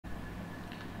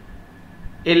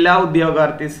എല്ലാ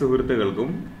ഉദ്യോഗാർത്ഥി സുഹൃത്തുക്കൾക്കും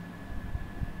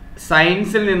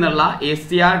സയൻസിൽ നിന്നുള്ള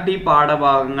SCERT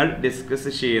പാഠഭാഗങ്ങൾ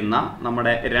ഡിസ്കസ് ചെയ്യുന്ന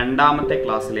നമ്മുടെ രണ്ടാമത്തെ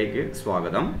ക്ലാസ്സിലേക്ക്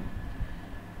സ്വാഗതം.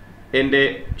 എൻ്റെ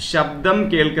ശബ്ദം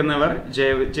കേൾക്കുന്നവർ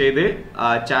ചെയ്ത്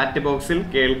ചാറ്റ് ബോക്സിൽ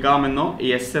കേൾക്കാമെന്നോ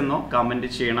യെസ് എന്നോ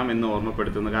കമൻറ്റ് ചെയ്യണമെന്ന്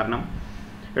ഓർമ്മപ്പെടുത്തുന്നു. കാരണം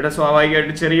ഇവിടെ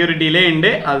സ്വാഭാവികമായിട്ട് ചെറിയൊരു ഡിലേ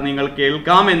ഉണ്ട്. അത് നിങ്ങൾ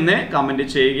കേൾക്കാമെന്ന് കമൻറ്റ്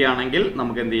ചെയ്യുകയാണെങ്കിൽ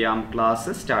നമുക്ക് എന്ത് ചെയ്യാം, ക്ലാസ്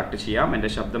സ്റ്റാർട്ട് ചെയ്യാം.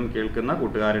 എൻ്റെ ശബ്ദം കേൾക്കുന്ന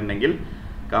കൂട്ടുകാരുണ്ടെങ്കിൽ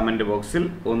കമൻറ്റ് ബോക്സിൽ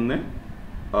ഒന്ന്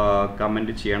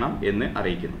കമൻറ്റ് ചെയ്യണം എന്ന്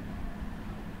അറിയിക്കുന്നു.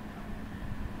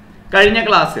 കഴിഞ്ഞ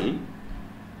ക്ലാസ്സിൽ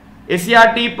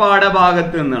SCERT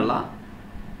പാഠഭാഗത്ത് നിന്നുള്ള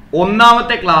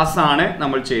ഒന്നാമത്തെ ക്ലാസ്സാണ്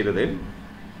നമ്മൾ ചെയ്തത്.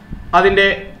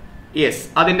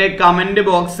 അതിൻ്റെ കമൻറ്റ്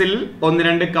ബോക്സിൽ ഒന്ന്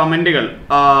രണ്ട് കമൻറ്റുകൾ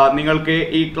നിങ്ങൾക്ക്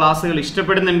ഈ ക്ലാസ്സുകൾ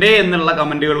ഇഷ്ടപ്പെടുന്നുണ്ട് എന്നുള്ള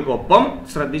കമൻറ്റുകൾക്കൊപ്പം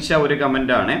ശ്രദ്ധിച്ച ഒരു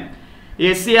കമൻറ്റാണ്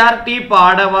SCERT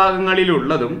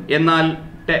പാഠഭാഗങ്ങളിലുള്ളതും എന്നാൽ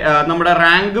നമ്മുടെ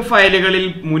റാങ്ക് ഫയലുകളിൽ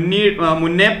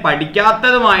മുന്നേ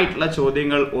പഠിക്കാത്തതുമായിട്ടുള്ള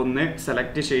ചോദ്യങ്ങൾ ഒന്ന്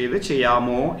സെലക്ട് ചെയ്ത്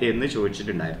ചെയ്യാമോ എന്ന്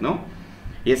ചോദിച്ചിട്ടുണ്ടായിരുന്നു.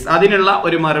 യെസ്, അതിനുള്ള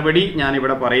ഒരു മറുപടി ഞാൻ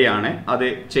ഇവിടെ പറയുകയാണ്. അത്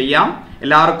ചെയ്യാം,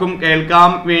 എല്ലാവർക്കും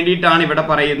കേൾക്കാൻ വേണ്ടിയിട്ടാണ് ഇവിടെ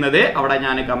പറയുന്നത്. അവിടെ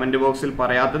ഞാൻ കമന്റ് ബോക്സിൽ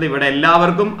പറയാത്തത് ഇവിടെ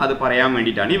എല്ലാവർക്കും അത് പറയാൻ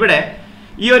വേണ്ടിയിട്ടാണ്. ഇവിടെ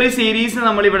ഈ ഒരു സീരീസ്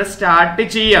നമ്മൾ ഇവിടെ സ്റ്റാർട്ട്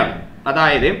ചെയ്യാണ്.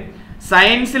 അതായത്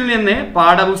സയൻസിൽ നിന്ന്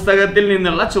പാഠപുസ്തകത്തിൽ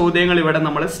നിന്നുള്ള ചോദ്യങ്ങൾ ഇവിടെ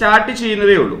നമ്മൾ സ്റ്റാർട്ട്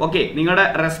ചെയ്യുന്നതേ ഉള്ളൂ. ഓക്കെ, നിങ്ങളുടെ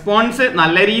റെസ്പോൺസ്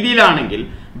നല്ല രീതിയിലാണെങ്കിൽ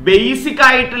ബേസിക്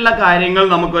ആയിട്ടുള്ള കാര്യങ്ങൾ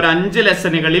നമുക്കൊരു 5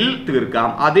 ലെസനുകളിൽ തീർക്കാം.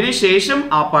 അതിനുശേഷം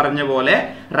ആ പറഞ്ഞ പോലെ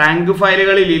റാങ്ക്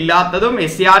ഫയലുകളിൽ ഇല്ലാത്തതും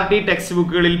SCERT ടെക്സ്റ്റ്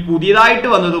ബുക്കുകളിൽ പുതിയതായിട്ട്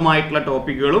വന്നതുമായിട്ടുള്ള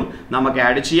ടോപ്പിക്കുകളും നമുക്ക്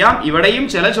ആഡ് ചെയ്യാം. ഇവിടെയും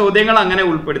ചില ചോദ്യങ്ങൾ അങ്ങനെ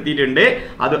ഉൾപ്പെടുത്തിയിട്ടുണ്ട്.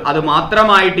 അത്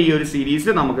മാത്രമായിട്ട് ഈ ഒരു സീരീസ്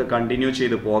നമുക്ക് കണ്ടിന്യൂ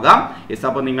ചെയ്ത് പോകാം. യെസ്,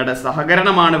 അപ്പോൾ നിങ്ങളുടെ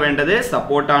സഹകരണമാണ് വേണ്ടത്,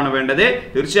 സപ്പോർട്ടാണ് വേണ്ടത്.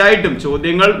 തീർച്ചയായിട്ടും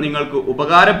ചോദ്യങ്ങൾ നിങ്ങൾക്ക്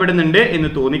ഉപകാരപ്പെടുന്നുണ്ട്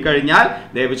എന്ന് തോന്നിക്കഴിഞ്ഞാൽ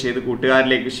ദയവ് ചെയ്ത്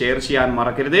കൂട്ടുകാരിലേക്ക് ഷെയർ ചെയ്യാൻ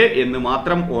മറക്കരുത് എന്ന്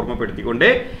മാത്രം ഓർമ്മപ്പെടുത്തിക്കൊണ്ട്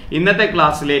ഇന്നത്തെ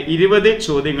ക്ലാസ്സിലെ 20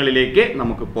 ചോദ്യങ്ങളിലേക്ക്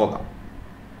നമുക്ക് പോകാം.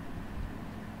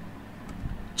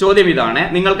 ചോദ്യം ഇതാണ്.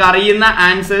 നിങ്ങൾക്ക് അറിയുന്ന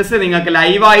ആൻസേഴ്സ് നിങ്ങൾക്ക്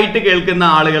ലൈവായിട്ട് കേൾക്കുന്ന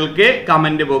ആളുകൾക്ക്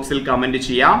കമന്റ് ബോക്സിൽ കമന്റ്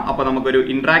ചെയ്യാം. അപ്പൊ നമുക്കൊരു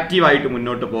ഇന്ററാക്റ്റീവ് ആയിട്ട്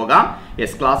മുന്നോട്ട് പോകാം.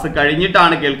 യെസ്, ക്ലാസ്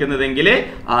കഴിഞ്ഞിട്ടാണ് കേൾക്കുന്നതെങ്കിൽ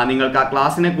നിങ്ങൾക്ക് ആ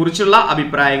ക്ലാസ്സിനെ കുറിച്ചുള്ള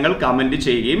അഭിപ്രായങ്ങൾ കമന്റ്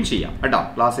ചെയ്യുകയും ചെയ്യാം കേട്ടോ.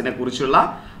 ക്ലാസ്സിനെ കുറിച്ചുള്ള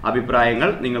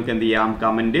അഭിപ്രായങ്ങൾ നിങ്ങൾക്ക് എന്ത് ചെയ്യാം,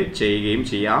 കമന്റ് ചെയ്യുകയും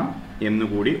ചെയ്യാം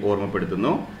എന്നുകൂടി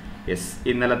ഓർമ്മപ്പെടുത്തുന്നു. യെസ്,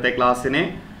 ഇന്നലത്തെ ക്ലാസ്സിന്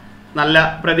നല്ല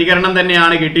പ്രതികരണം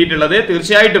തന്നെയാണ് കിട്ടിയിട്ടുള്ളത്.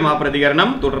 തീർച്ചയായിട്ടും ആ പ്രതികരണം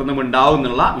തുടർന്നും ഉണ്ടാവും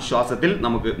എന്നുള്ള വിശ്വാസത്തിൽ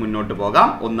നമുക്ക് മുന്നോട്ട് പോകാം.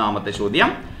 ഒന്നാമത്തെ ചോദ്യം,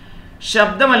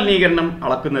 ശബ്ദമലിനീകരണം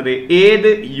അളക്കുന്നത് ഏത്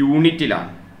യൂണിറ്റിലാണ്?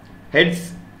 Heads,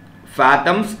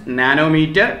 ഫാത്തംസ്,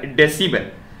 nanometre, decibel.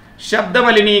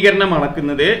 ശബ്ദമലിനീകരണം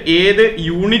അളക്കുന്നത് ഏത്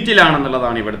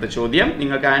യൂണിറ്റിലാണെന്നുള്ളതാണ് ഇവിടുത്തെ ചോദ്യം.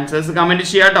 നിങ്ങൾക്ക് ആൻസേഴ്സ്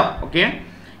കമന്റ് ചെയ്യാട്ടോ. ഓക്കെ,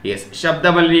 യെസ്,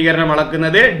 ശബ്ദമലിനീകരണം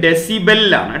അളക്കുന്നത്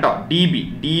ഡെസിബലിലാണ് കേട്ടോ.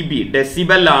 DB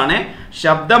ഡെസിബൽ ആണ്.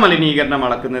 ശബ്ദമലിനീകരണം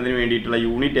അളക്കുന്നതിന് വേണ്ടിയിട്ടുള്ള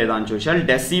യൂണിറ്റ് ഏതാണെന്ന് ചോദിച്ചാൽ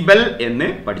ഡെസിബൽ എന്ന്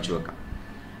പഠിച്ചു വെക്കാം.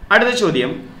 അടുത്ത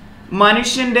ചോദ്യം,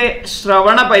 മനുഷ്യന്റെ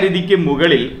ശ്രവണ പരിധിക്ക്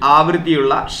മുകളിൽ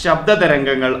ആവൃത്തിയുള്ള ശബ്ദ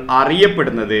തരംഗങ്ങൾ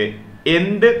അറിയപ്പെടുന്നത്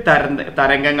എന്ത്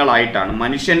തരംഗങ്ങളായിട്ടാണ്?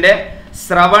 മനുഷ്യന്റെ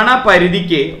ശ്രവണ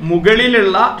പരിധിക്ക്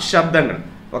മുകളിലുള്ള ശബ്ദങ്ങൾ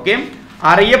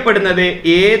അറിയപ്പെടുന്നത്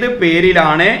ഏത്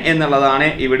പേരിലാണ് എന്നുള്ളതാണ്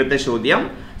ഇവിടുത്തെ ചോദ്യം.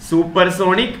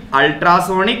 Supersonic,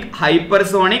 ultrasonic,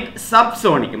 hypersonic,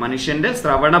 subsonic. മനുഷ്യന്റെ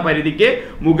ശ്രവണ പരിധിക്ക്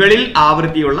മുകളിൽ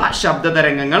ആവൃത്തിയുള്ള ശബ്ദ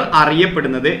തരംഗങ്ങൾ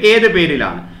അറിയപ്പെടുന്നത് ഏത്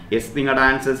പേരിലാണ്? യെസ്, നിങ്ങളുടെ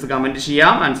ആൻസേഴ്സ് കമന്റ്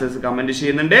ചെയ്യാം. ആൻസേഴ്സ് കമന്റ്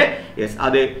ചെയ്യുന്നുണ്ട്. യെസ്,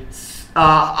 അത്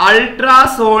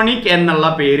അൾട്രാസോണിക് എന്നുള്ള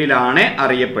പേരിലാണ്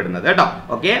അറിയപ്പെടുന്നത് കേട്ടോ.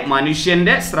 ഓക്കെ,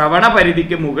 മനുഷ്യന്റെ ശ്രവണ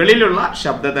പരിധിക്ക് മുകളിലുള്ള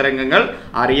ശബ്ദ തരംഗങ്ങൾ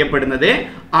അറിയപ്പെടുന്നത്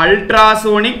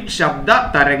അൾട്രാസോണിക് ശബ്ദ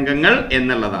തരംഗങ്ങൾ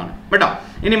എന്നുള്ളതാണ് കേട്ടോ.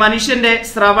 ഇനി മനുഷ്യന്റെ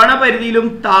ശ്രവണ പരിധിയിലും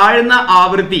താഴ്ന്ന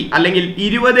ആവൃത്തി അല്ലെങ്കിൽ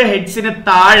 20 ഹെഡ്സിന്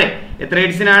താഴെ, എത്ര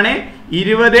ഹെഡ്സിനാണ്?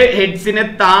 20 ഹെഡ്സിന്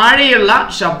താഴെയുള്ള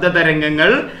ശബ്ദ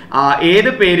തരംഗങ്ങൾ ഏത്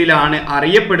പേരിലാണ്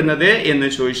അറിയപ്പെടുന്നത് എന്ന്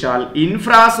ചോദിച്ചാൽ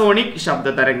ഇൻഫ്രാസോണിക് ശബ്ദ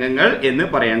തരംഗങ്ങൾ എന്ന്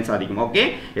പറയാൻ സാധിക്കും. ഓക്കെ,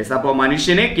 യെസ്, അപ്പോൾ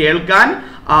മനുഷ്യന് കേൾക്കാൻ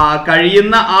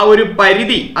കഴിയുന്ന ആ ഒരു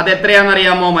പരിധി അത്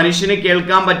എത്രയാണെന്നറിയാമോ? മനുഷ്യന്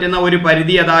കേൾക്കാൻ പറ്റുന്ന ഒരു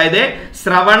പരിധി, അതായത്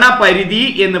ശ്രവണ പരിധി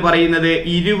എന്ന് പറയുന്നത്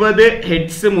 20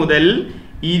 ഹെഡ്സ് മുതൽ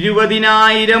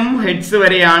 20,000 ഹെഡ്സ്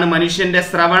വരെയാണ് മനുഷ്യന്റെ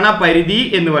ശ്രവണ പരിധി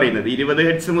എന്ന് പറയുന്നത്. 20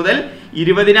 ഹെഡ്സ് മുതൽ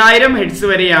 20,000 ഹെഡ്സ്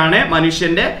വരെയാണ്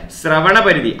മനുഷ്യന്റെ ശ്രവണ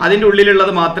പരിധി. അതിൻ്റെ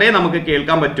ഉള്ളിലുള്ളത് മാത്രമേ നമുക്ക്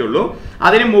കേൾക്കാൻ പറ്റുള്ളൂ.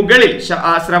 അതിന് മുകളിൽ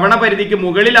ശ്രവണ പരിധിക്ക്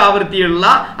മുകളിൽ ആവൃത്തിയുള്ള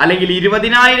അല്ലെങ്കിൽ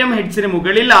 20,000 ഹെഡ്സിന്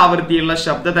മുകളിൽ ആവൃത്തിയുള്ള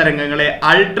ശബ്ദ തരംഗങ്ങളെ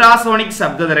അൾട്രാസോണിക്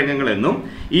ശബ്ദ തരംഗങ്ങൾ എന്നും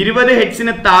 20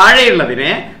 ഹെഡ്സിന്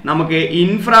താഴെയുള്ളതിനെ നമുക്ക്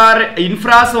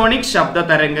ഇൻഫ്രാസോണിക് ശബ്ദ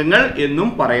തരംഗങ്ങൾ എന്നും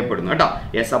പറയപ്പെടുന്നു കേട്ടോ.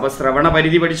 യെസ്, അപ്പൊ ശ്രവണ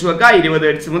പരിധി പഠിച്ചു വെക്കുക. 20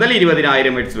 ഹെർട്സ് മുതൽ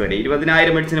 20,000 ഹെർട്സ് വരെ.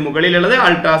 20,000 ഹെർട്സിന് മുകളിലുള്ളത്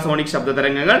അൾട്രാസോണിക്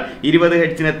ശബ്ദതരംഗങ്ങൾ, 20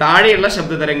 ഹെർട്സിന് താഴെയുള്ള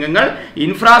ശബ്ദതരംഗങ്ങൾ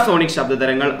ഇൻഫ്രാസോണിക്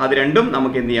ശബ്ദതരംഗങ്ങൾ. അത് രണ്ടും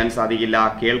നമുക്ക് എന്ത് ചെയ്യാൻ സാധിക്കില്ല,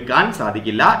 കേൾക്കാൻ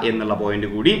സാധിക്കില്ല എന്നുള്ള പോയിന്റ്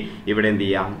കൂടി ഇവിടെ എന്ത്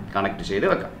ചെയ്യാം, കണക്ട് ചെയ്ത്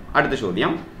വെക്കാം. അടുത്ത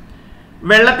ചോദ്യം,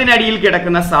 വെള്ളത്തിനടിയിൽ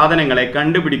കിടക്കുന്ന സാധനങ്ങളെ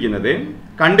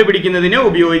കണ്ടുപിടിക്കുന്നതിന്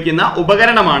ഉപയോഗിക്കുന്ന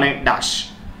ഉപകരണമാണ് ഡാഷ്.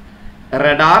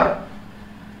 Radar,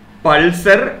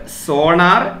 Pulsar,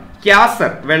 sonar,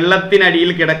 ക്യാസർ. വെള്ളത്തിനടിയിൽ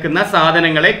കിടക്കുന്ന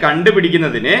സാധനങ്ങളെ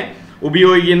കണ്ടുപിടിക്കുന്നതിന്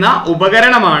ഉപയോഗിക്കുന്ന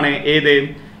ഉപകരണമാണ് ഏത്?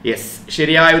 യെസ്,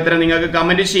 ശരിയായ ഉത്തരം നിങ്ങൾക്ക്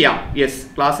കമന്റ് ചെയ്യാം. യെസ്,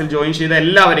 ക്ലാസ്സിൽ ജോയിൻ ചെയ്ത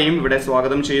എല്ലാവരെയും ഇവിടെ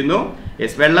സ്വാഗതം ചെയ്യുന്നു.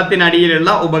 യെസ്, വെള്ളത്തിനടിയിലുള്ള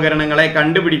ഉപകരണങ്ങളെ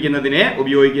കണ്ടുപിടിക്കുന്നതിന്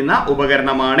ഉപയോഗിക്കുന്ന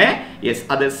ഉപകരണമാണ് യെസ്,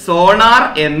 അത് സോണാർ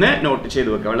എന്ന് നോട്ട് ചെയ്തു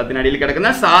വെക്കുക. വെള്ളത്തിനടിയിൽ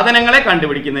കിടക്കുന്ന സാധനങ്ങളെ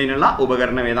കണ്ടുപിടിക്കുന്നതിനുള്ള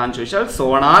ഉപകരണം ഏതാണെന്ന് ചോദിച്ചാൽ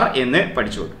സോണാർ എന്ന്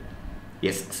പഠിച്ചു വെക്കുക.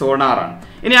 യെസ്, സോണാറാണ്.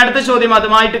 ഇനി അടുത്ത ചോദ്യം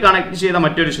അതുമായിട്ട് കണക്ട് ചെയ്ത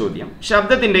മറ്റൊരു ചോദ്യം,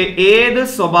 ശബ്ദത്തിന്റെ ഏത്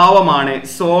സ്വഭാവമാണ്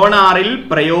സോണാറിൽ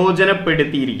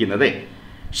പ്രയോജനപ്പെടുത്തിയിരിക്കുന്നത്?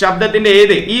 ശബ്ദത്തിന്റെ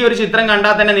ഏത്, ഈ ഒരു ചിത്രം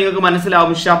കണ്ടാൽ തന്നെ നിങ്ങൾക്ക്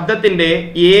മനസ്സിലാവും ശബ്ദത്തിന്റെ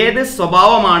ഏത്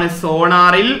സ്വഭാവമാണ്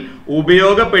സോണാറിൽ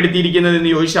ഉപയോഗപ്പെടുത്തിയിരിക്കുന്നത്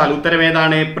എന്ന് ചോദിച്ചാൽ ഉത്തരം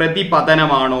ഏതാണ്?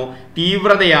 പ്രതിപതനമാണോ,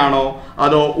 തീവ്രതയാണോ,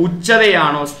 അതോ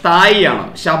ഉച്ചതയാണോ, സ്ഥായിയാണോ?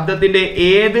 ശബ്ദത്തിന്റെ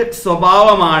ഏത്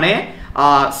സ്വഭാവമാണ്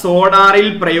സോണാറിൽ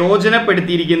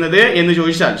പ്രയോജനപ്പെടുത്തിയിരിക്കുന്നത് എന്ന്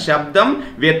ചോദിച്ചാൽ ശബ്ദം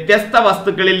വ്യത്യസ്ത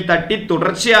വസ്തുക്കളിൽ തട്ടി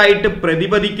തുടർച്ചയായിട്ട്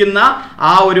പ്രതിപദിക്കുന്ന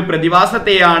ആ ഒരു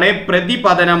പ്രതിഭാസത്തെയാണ്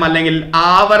പ്രതിപതനം അല്ലെങ്കിൽ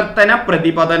ആവർത്തന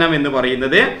പ്രതിപതനം എന്ന്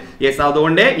പറയുന്നത്. യെസ്,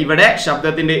 അതുകൊണ്ട് ഇവിടെ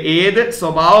ശബ്ദത്തിന്റെ ഏത്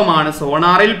സ്വഭാവമാണ്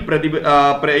സോണാറിൽ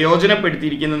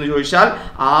പ്രയോജനപ്പെടുത്തിയിരിക്കുന്നതെന്ന് ചോദിച്ചാൽ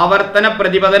ആവർത്തന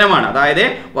പ്രതിപതനമാണ്. അതായത്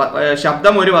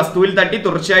ശബ്ദം ഒരു വസ്തുവിൽ തട്ടി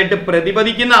തുടർച്ചയായിട്ട്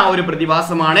പ്രതിപദിക്കുന്ന ആ ഒരു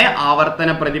പ്രതിഭാസമാണ്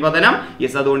ആവർത്തന പ്രതിപതനം.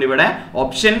 യെസ്, അതുകൊണ്ട് ഇവിടെ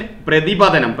ഓപ്ഷൻ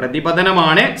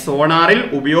പ്രതിപതനമാണ് സോണാറിൽ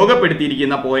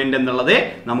ഉപയോഗപ്പെടുത്തിയിരിക്കുന്ന പോയിന്റ് എന്നുള്ളത്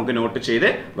നമുക്ക് നോട്ട് ചെയ്ത്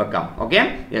വെക്കാം. Okay,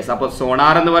 yes. അപ്പോൾ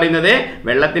സോണാർ എന്ന് പറയുന്നത്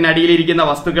വെള്ളത്തിനടിയിൽ ഇരിക്കുന്ന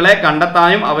വസ്തുക്കളെ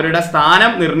കണ്ടെത്താനും അവരുടെ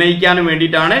സ്ഥാനം നിർണ്ണയിക്കാനും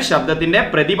വേണ്ടിയിട്ടാണ് ശബ്ദത്തിന്റെ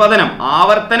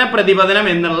ആവർത്തന പ്രതിപതനം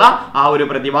എന്നുള്ള ആ ഒരു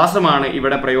പ്രതിഭാസമാണ്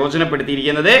ഇവിടെ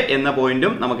പ്രയോജനപ്പെടുത്തിയിരിക്കുന്നത് എന്ന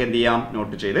പോയിന്റും നമുക്ക് എന്ത് ചെയ്യാം,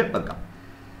 നോട്ട് ചെയ്ത് വെക്കാം.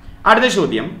 അടുത്ത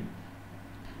ചോദ്യം,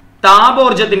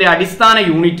 താപോർജ്ജത്തിന്റെ അടിസ്ഥാന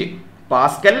unit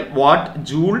Pascal, what,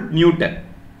 joule, newton.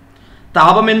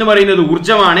 താപം എന്ന് പറയുന്നത്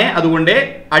ഊർജ്ജമാണ്, അതുകൊണ്ട്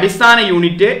അടിസ്ഥാന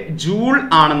യൂണിറ്റ് ജൂൾ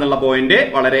ആണെന്നുള്ള പോയിന്റ്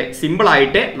വളരെ സിമ്പിൾ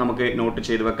ആയിട്ട് നമുക്ക് നോട്ട്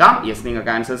ചെയ്ത് വെക്കാം. യെസ്,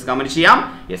 നിങ്ങൾക്ക് ആൻസേഴ്സ് കമന്റ് ചെയ്യാം.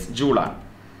 യെസ്, ജൂൾ ആണ്.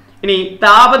 ഇനി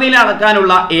താപനില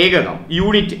അളക്കാനുള്ള ഏകകം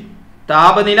യൂണിറ്റ്,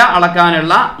 താപനില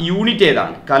അളക്കാനുള്ള യൂണിറ്റ്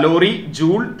ഏതാണ്? കലോറി,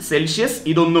 ജൂൾ, സെൽഷ്യസ്,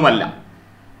 ഇതൊന്നുമല്ല.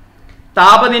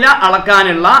 താപനില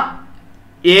അളക്കാനുള്ള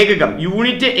ഏകകം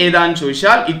യൂണിറ്റ് ഏതാന്ന്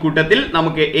ചോദിച്ചാൽ ഇക്കൂട്ടത്തിൽ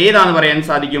നമുക്ക് ഏതാന്ന് പറയാൻ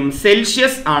സാധിക്കും?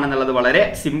 സെൽഷ്യസ് ആണെന്നുള്ളത് വളരെ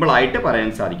സിമ്പിൾ ആയിട്ട് പറയാൻ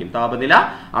സാധിക്കും. താപനില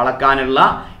അളക്കാനുള്ള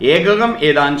ഏകകം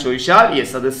ഏതാന്ന് ചോദിച്ചാൽ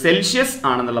യെസ്, അത് സെൽഷ്യസ്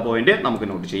ആണെന്നുള്ള പോയിന്റ് നമുക്ക്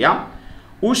നോട്ട് ചെയ്യാം.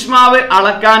 ഊഷ്മാവ്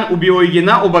അളക്കാൻ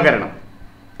ഉപയോഗിക്കുന്ന ഉപകരണം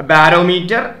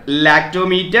ബാരോമീറ്റർ,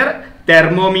 ലാക്ടോമീറ്റർ,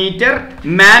 തെർമോമീറ്റർ,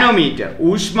 മാനോമീറ്റർ.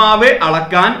 ഊഷ്മാവ്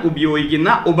അളക്കാൻ ഉപയോഗിക്കുന്ന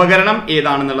ഉപകരണം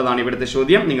ഏതാണെന്നുള്ളതാണ് ഇവിടുത്തെ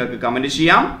ചോദ്യം. നിങ്ങൾക്ക് കമന്റ്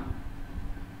ചെയ്യാം.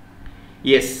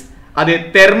 യെസ്, അത്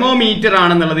തെർമോമീറ്റർ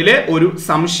ആണെന്നുള്ളതിൽ ഒരു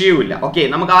സംശയവുമില്ല. ഓക്കെ,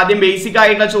 നമുക്ക് ആദ്യം ബേസിക്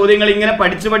ആയിട്ടുള്ള ചോദ്യങ്ങൾ ഇങ്ങനെ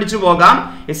പഠിച്ചു പോകാം.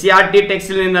 SCERT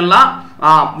ടെക്സ്റ്റിൽ നിന്നുള്ള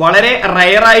വളരെ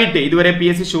റയറായിട്ട് ഇതുവരെ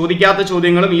PSC ചോദിക്കാത്ത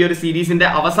ചോദ്യങ്ങളും ഈ ഒരു സീരീസിന്റെ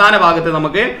അവസാന ഭാഗത്ത്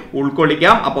നമുക്ക്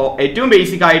ഉൾക്കൊള്ളിക്കാം. അപ്പോൾ ഏറ്റവും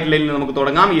ബേസിക് ആയിട്ടുള്ളതിൽ നിന്ന് നമുക്ക്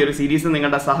തുടങ്ങാം. ഈ ഒരു സീരീസ്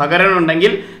നിങ്ങളുടെ സഹകരണം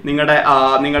ഉണ്ടെങ്കിൽ,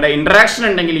 നിങ്ങളുടെ ഇന്ററാക്ഷൻ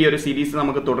ഉണ്ടെങ്കിൽ ഈ ഒരു സീരീസ്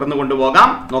നമുക്ക് തുടർന്ന് കൊണ്ടുപോകാം.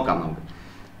 നോക്കാം നമുക്ക്.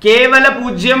 കേവല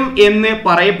പൂജ്യം എന്ന്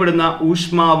പറയപ്പെടുന്ന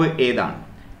ഊഷ്മാവ് ഏതാണ്?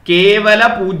 കേവല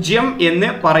പൂജ്യം എന്ന്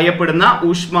പറയപ്പെടുന്ന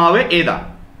ഊഷ്മാവ് ഏതാണ്?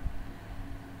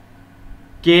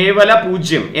 കേവല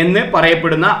പൂജ്യം എന്ന്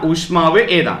പറയപ്പെടുന്ന ഊഷ്മാവ്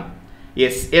ഏതാണ്?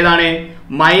 യെസ്, ഏതാണ്?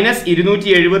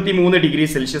 -273 ഡിഗ്രി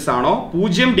സെൽഷ്യസ് ആണോ,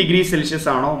 0 ഡിഗ്രി സെൽഷ്യസ്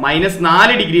ആണോ,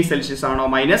 -4 ഡിഗ്രി സെൽഷ്യസ് ആണോ,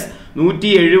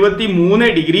 -173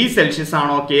 ഡിഗ്രി സെൽഷ്യസ്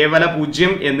ആണോ കേവല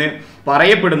പൂജ്യം എന്ന്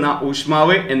പറയപ്പെടുന്ന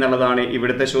ഊഷ്മാവ് എന്നുള്ളതാണ്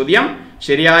ഇവിടുത്തെ ചോദ്യം.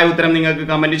 ശരിയായ ഉത്തരം നിങ്ങൾക്ക്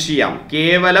കമന്റ് ചെയ്യാം.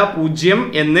 കേവല പൂജ്യം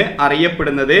എന്ന്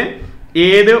അറിയപ്പെടുന്നത്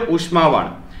ഏത്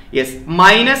ഊഷ്മാവാണ്? യെസ്,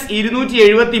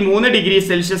 -273 ഡിഗ്രി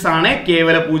സെൽഷ്യസ് ആണ്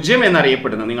കേവല പൂജ്യം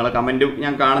എന്നറിയപ്പെടുന്നത്. നിങ്ങളെ കമന്റ്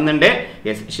ഞാൻ കാണുന്നുണ്ട്.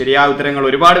 യെസ്, ശരിയായ ഉത്തരങ്ങൾ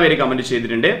ഒരുപാട് പേര് കമന്റ്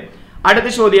ചെയ്തിട്ടുണ്ട്. അടുത്ത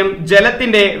ചോദ്യം,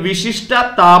 ജലത്തിന്റെ വിശിഷ്ട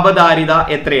താപധാരിത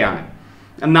എത്രയാണ്?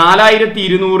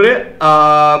 4200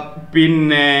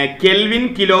 കെൽവിൻ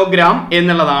കിലോഗ്രാം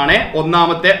എന്നുള്ളതാണ്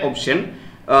ഒന്നാമത്തെ ഓപ്ഷൻ.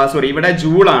 ഇവിടെ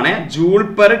ജൂൾ ആണ്. ജൂൾ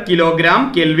പെർ കിലോഗ്രാം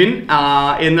കെൽവിൻ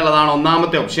എന്നുള്ളതാണ്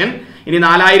ഒന്നാമത്തെ ഓപ്ഷൻ. ഇനി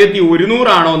 4100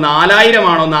 ആണോ 4000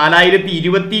 ആണോ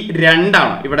 4022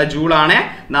 ആണോ? ഇവിടെ ജൂൾ ആണ്.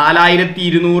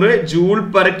 4200 ജൂൾ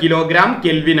പെർ കിലോഗ്രാം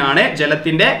കെൽവിൻ ആണ്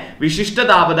ജലത്തിന്റെ വിശിഷ്ട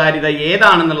താപധാരിത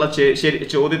ഏതാണെന്നുള്ള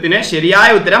ചോദ്യത്തിന് ശരിയായ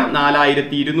ഉത്തരം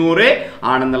 4200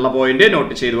 ആണെന്നുള്ള പോയിന്റ്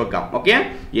നോട്ട് ചെയ്തു വെക്കാം. ഓക്കെ,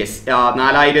 യെസ്,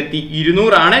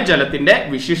 4200 ആണ് ജലത്തിന്റെ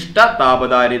വിശിഷ്ട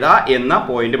താപധാരിത എന്ന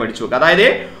പോയിന്റ് പഠിച്ചു വെക്കുക. അതായത്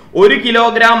 1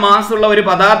 കിലോഗ്രാം മാസ് ഉള്ള ഒരു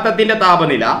പദാർത്ഥത്തിന്റെ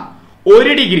താപനില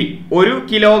 1 ഡിഗ്രി, 1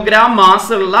 കിലോഗ്രാം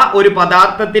മാസ് ഉള്ള ഒരു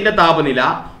പദാർത്ഥത്തിന്റെ താപനില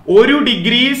 1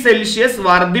 ഡിഗ്രി സെൽഷ്യസ്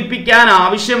വർദ്ധിപ്പിക്കാൻ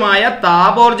ആവശ്യമായ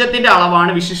താപോർജ്ജത്തിന്റെ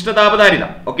അളവാണ് വിശിഷ്ട താപധാരിത.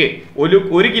 ഓക്കെ,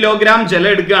 1 കിലോഗ്രാം ജലം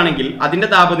എടുക്കുകയാണെങ്കിൽ അതിന്റെ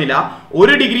താപനില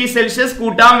 1 ഡിഗ്രി സെൽഷ്യസ്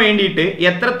കൂട്ടാൻ വേണ്ടിയിട്ട്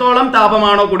എത്രത്തോളം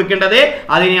താപമാണോ കൊടുക്കേണ്ടത്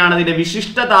അതിനെയാണ് അതിന്റെ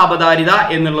വിശിഷ്ട താപധാരിത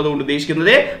എന്നുള്ളത് കൊണ്ട്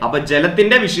ഉദ്ദേശിക്കുന്നത്. അപ്പൊ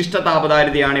ജലത്തിന്റെ വിശിഷ്ട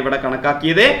താപധാരിതയാണ് ഇവിടെ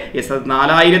കണക്കാക്കിയത്.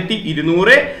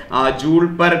 4200 ജൂൾ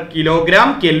പെർ കിലോഗ്രാം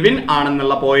കെൽവിൻ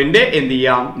ആണെന്നുള്ള പോയിന്റ് എന്ത്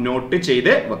ചെയ്യാം, നോട്ട്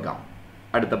ചെയ്ത് വെക്കാം.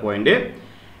 അടുത്ത പോയിന്റ്,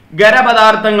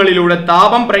 ഖരപദാർത്ഥങ്ങളിലൂടെ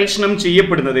താപം പ്രേഷണം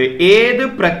ചെയ്യപ്പെടുന്നത് ഏത്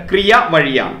പ്രക്രിയ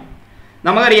വഴിയാണ്?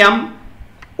 നമുക്കറിയാം,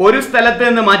 ഒരു സ്ഥലത്ത്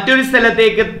നിന്ന് മറ്റൊരു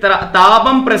സ്ഥലത്തേക്ക്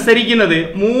താപം പ്രസരിക്കുന്നത്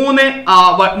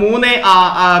മൂന്ന്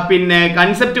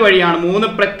കൺസെപ്റ്റ് വഴിയാണ്, 3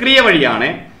 പ്രക്രിയ വഴിയാണ്.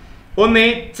 ഒന്ന്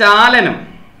ചാലനം,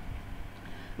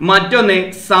 മറ്റൊന്ന്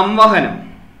സംവഹനം,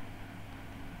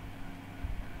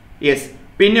 യെസ്,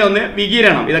 പിന്നെ ഒന്ന്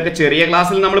വികിരണം. ഇതൊക്കെ ചെറിയ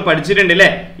ക്ലാസ്സിൽ നമ്മൾ പഠിച്ചിട്ടുണ്ട് അല്ലേ?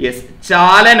 യെസ്,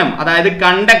 ചാലനം അതായത്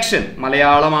കണ്ടക്ഷൻ,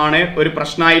 മലയാളമാണ് ഒരു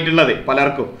പ്രശ്നമായിട്ടുള്ളത്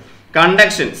പലർക്കും.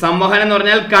 കണ്ടക്ഷൻ. സംവഹനം എന്ന്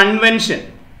പറഞ്ഞാൽ കൺവെൻഷൻ.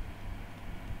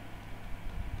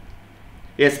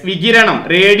 യെസ്, വികിരണം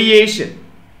റേഡിയേഷൻ.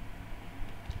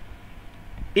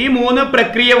 ഈ 3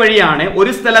 പ്രക്രിയ വഴിയാണ്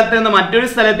ഒരു സ്ഥലത്ത് നിന്ന് മറ്റൊരു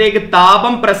സ്ഥലത്തേക്ക്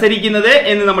താപം പ്രസരിക്കുന്നത്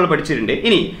എന്ന് നമ്മൾ പഠിച്ചിട്ടുണ്ട്.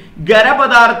 ഇനി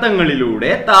ഖരപദാർത്ഥങ്ങളിലൂടെ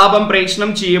താപം പ്രേഷണം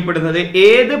ചെയ്യപ്പെടുന്നത്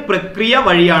ഏത് പ്രക്രിയ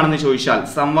വഴിയാണെന്ന് ചോദിച്ചാൽ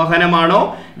സംവഹനമാണോ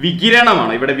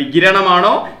വികിരണമാണോ? ഇവിടെ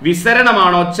വികിരണമാണോ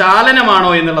വിസരണമാണോ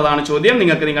ചാലനമാണോ എന്നുള്ളതാണ് ചോദ്യം.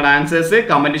 നിങ്ങൾക്ക് നിങ്ങളുടെ ആൻസേഴ്സ്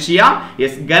കമന്റ് ചെയ്യാം.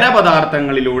 യെസ്,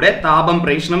 ഖരപദാർത്ഥങ്ങളിലൂടെ താപം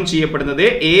പ്രേഷണം ചെയ്യപ്പെടുന്നത്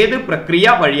ഏത് പ്രക്രിയ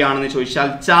വഴിയാണെന്ന് ചോദിച്ചാൽ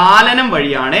ചാലനം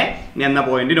വഴിയാണ് എന്ന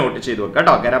പോയിന്റ് നോട്ട് ചെയ്തു വെക്കുക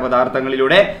കേട്ടോ.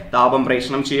 ഖരപദാർത്ഥങ്ങളിലൂടെ താപം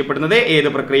പ്രേഷണം ചെയ്യപ്പെടുന്നത് ഏത്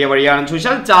പ്രക്രിയ വഴിയാണെന്ന്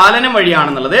ചോദിച്ചാൽ ചാലനം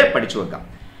വഴിയാണെന്നുള്ളത് പഠിച്ചു വെക്കാം.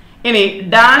 ഇനി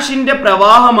ഡാഷിന്റെ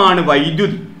പ്രവാഹമാണ്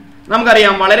വൈദ്യുതി.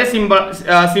 നമുക്കറിയാം, വളരെ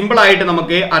സിമ്പിൾ ആയിട്ട്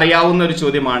നമുക്ക് അറിയാവുന്ന ഒരു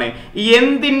ചോദ്യമാണ്.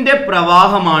 എന്തിന്റെ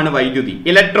പ്രവാഹമാണ് വൈദ്യുതി?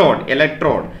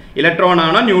 ഇലക്ട്രോൺ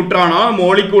ആണോ, ന്യൂട്രോൺ ആണോ,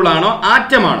 മോളിക്യൂൾ ആണോ,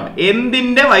 ആറ്റം ആണോ?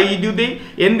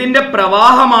 എന്തിന്റെ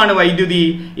പ്രവാഹമാണ് വൈദ്യുതി?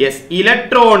 യെസ്,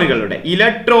 ഇലക്ട്രോണുകളുടെ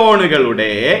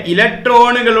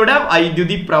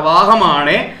വൈദ്യുതി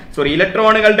പ്രവാഹമാണ്,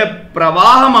 ഇലക്ട്രോണുകളുടെ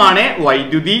പ്രവാഹമാണ്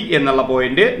വൈദ്യുതി എന്നുള്ള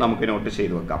പോയിന്റ് നമുക്ക് നോട്ട്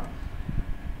ചെയ്തു വെക്കാം.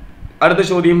 അടുത്ത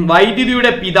ചോദ്യം,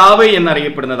 വൈദ്യുതിയുടെ പിതാവ്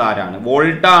എന്നറിയപ്പെടുന്നത് ആരാണ്?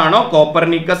 വോൾട്ട ആണോ,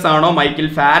 കോപ്പർനിക്കസ് ആണോ, മൈക്കിൾ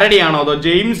ഫാരഡേ ആണോ, അതോ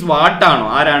ജെയിംസ് വാട്ട് ആണോ?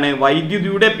 ആരാണ്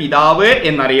വൈദ്യുതിയുടെ പിതാവ്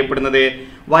എന്നറിയപ്പെടുന്നത്?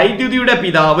 വൈദ്യുതിയുടെ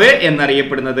പിതാവ്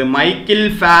എന്നറിയപ്പെടുന്നത് മൈക്കിൾ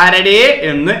ഫാരഡേ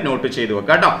എന്ന് നോട്ട് ചെയ്തു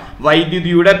വെക്കാം കേട്ടോ.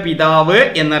 വൈദ്യുതിയുടെ പിതാവ്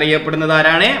എന്നറിയപ്പെടുന്നത്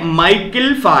ആരാണ്? മൈക്കിൾ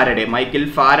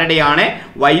ഫാരഡേ ആണ്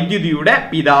വൈദ്യുതിയുടെ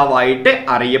പിതാവായിട്ട്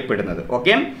അറിയപ്പെടുന്നത്.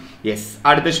 Okay, yes.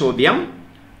 അടുത്ത ചോദ്യം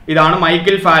ഇതാണ്.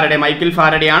 മൈക്കിൾ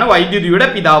ഫാരഡേ ആണ് വൈദ്യുതിയുടെ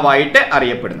പിതാവായിട്ട്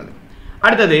അറിയപ്പെടുന്നത്.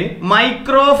 അടുത്തത്,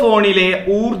 മൈക്രോഫോണിലെ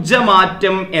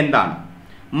ഊർജമാറ്റം എന്താണ്?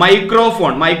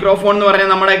 മൈക്രോഫോൺ എന്ന് പറഞ്ഞാൽ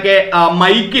നമ്മുടെയൊക്കെ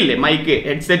മൈക്കില്ലേ,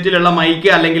 ഹെഡ്സെറ്റിലുള്ള മൈക്ക്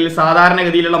അല്ലെങ്കിൽ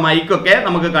സാധാരണഗതിയിലുള്ള മൈക്കൊക്കെ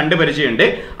നമുക്ക് കണ്ടുപരിചയമുണ്ട്.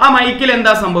 ആ മൈക്കിൽ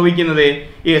എന്താ സംഭവിക്കുന്നത്?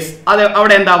 യെസ്, അത്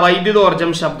അവിടെ എന്താ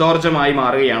വൈദ്യുതോർജ്ജം ശബ്ദോർജ്ജമായി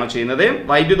മാറുകയാണോ ചെയ്യുന്നത്?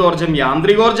 വൈദ്യുതോർജ്ജം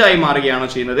യാന്ത്രികോർജ്ജമായി മാറുകയാണോ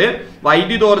ചെയ്യുന്നത്?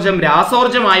 വൈദ്യുതോർജ്ജം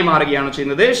രാസോർജ്ജമായി മാറുകയാണോ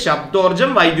ചെയ്യുന്നത്? ശബ്ദോർജ്ജം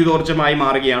വൈദ്യുതോർജ്ജമായി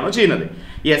മാറുകയാണോ ചെയ്യുന്നത്?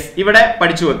 യെസ്, ഇവിടെ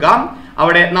പഠിച്ചു വെക്കാം.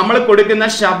 അവിടെ നമ്മൾ കൊടുക്കുന്ന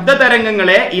ശബ്ദ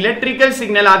തരംഗങ്ങളെ ഇലക്ട്രിക്കൽ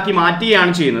സിഗ്നൽ ആക്കി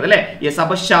മാറ്റുകയാണ് ചെയ്യുന്നത് അല്ലെ? യെസ്,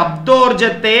 അപ്പൊ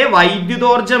ശബ്ദോർജ്ജത്തെ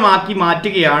വൈദ്യുതോർജ്ജമാക്കി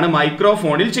മാറ്റുകയാണ്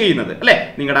മൈക്രോഫോണിൽ ചെയ്യുന്നത് അല്ലെ?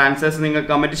 നിങ്ങളുടെ ആൻസേഴ്സ്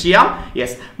നിങ്ങൾക്ക് കമന്റ് ചെയ്യാം.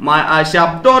 യെസ്,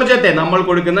 ശബ്ദോർജ്ജത്തെ, നമ്മൾ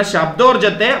കൊടുക്കുന്ന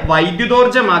ശബ്ദോർജ്ജത്തെ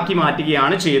വൈദ്യുതോർജ്ജമാക്കി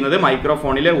മാറ്റുകയാണ് ചെയ്യുന്നത്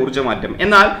മൈക്രോഫോണിലെ ഊർജ്ജമാറ്റം.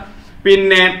 എന്നാൽ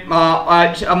പിന്നെ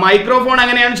മൈക്രോഫോൺ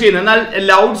അങ്ങനെയാണ് ചെയ്യുന്നത്. എന്നാൽ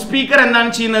ലൗഡ് സ്പീക്കർ എന്താണ്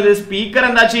ചെയ്യുന്നത്? സ്പീക്കർ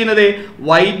എന്താ ചെയ്യുന്നത്?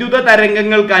 വൈദ്യുത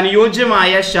തരംഗങ്ങൾക്ക്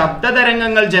അനുയോജ്യമായ ശബ്ദ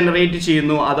തരംഗങ്ങൾ ജനറേറ്റ്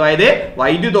ചെയ്യുന്നു. അതായത്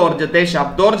വൈദ്യുതോർജ്ജത്തെ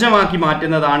ശബ്ദോർജ്ജമാക്കി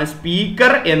മാറ്റുന്നതാണ്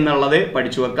സ്പീക്കർ എന്നുള്ളത്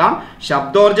പഠിച്ചു വെക്കാം.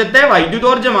 ശബ്ദോർജ്ജത്തെ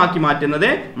വൈദ്യുതോർജ്ജമാക്കി മാറ്റുന്നത്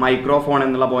മൈക്രോഫോൺ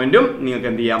എന്നുള്ള പോയിന്റും നിങ്ങൾക്ക്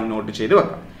എന്ത് ചെയ്യാം, നോട്ട് ചെയ്ത്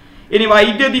വെക്കാം. ഇനി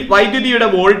വൈദ്യുതിയുടെ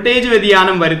വോൾട്ടേജ്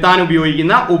വ്യതിയാനം വരുത്താൻ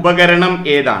ഉപയോഗിക്കുന്ന ഉപകരണം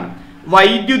ഏതാണ്?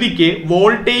 വൈദ്യുതിക്ക്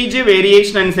വോൾട്ടേജ്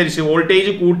വേരിയേഷൻ അനുസരിച്ച്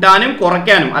വോൾട്ടേജ് കൂട്ടാനും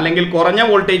കുറയ്ക്കാനും, അല്ലെങ്കിൽ കുറഞ്ഞ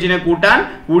വോൾട്ടേജിനെ കൂട്ടാൻ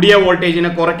കൂടിയ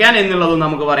വോൾട്ടേജിനെ കുറയ്ക്കാൻ എന്നുള്ളത്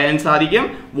നമുക്ക് പറയാൻ സാധിക്കും.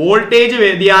 വോൾട്ടേജ്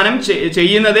വ്യതിയാനം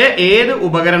ചെയ്യുന്നത് ഏത്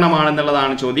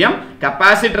ഉപകരണമാണെന്നുള്ളതാണ് ചോദ്യം.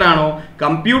 കപ്പാസിറ്റർ ആണോ,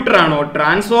 കമ്പ്യൂട്ടർ ആണോ,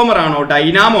 ട്രാൻസ്ഫോമർ ആണോ,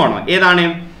 ഡൈനാമോ ആണോ? ഏതാണ്?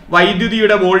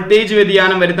 വൈദ്യുതിയുടെ വോൾട്ടേജ്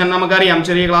വ്യതിയാനം വരുത്താൻ നമുക്കറിയാം,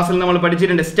 ചെറിയ ക്ലാസ്സിൽ നമ്മൾ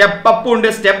പഠിച്ചിട്ടുണ്ട്. സ്റ്റെപ്പ് അപ്പും ഉണ്ട്,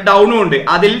 സ്റ്റെപ്പ് ഡൗണും ഉണ്ട്.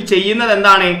 അതിൽ ചെയ്യുന്നത്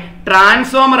എന്താണ്?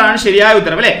 ട്രാൻസ്ഫോമർ ആണ് ശരിയായ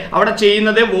ഉത്തരം അല്ലെ. അവിടെ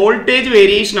ചെയ്യുന്നത് വോൾട്ടേജ്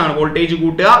വേരിയേഷൻ ആണ്. വോൾട്ടേജ്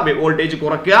കൂട്ടുക, വോൾട്ടേജ്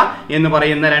കുറയ്ക്കുക എന്ന്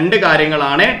പറയുന്ന രണ്ട്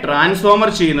കാര്യങ്ങളാണ് ട്രാൻസ്ഫോമർ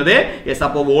ചെയ്യുന്നത്. യെസ്,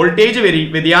 അപ്പോൾ വോൾട്ടേജ്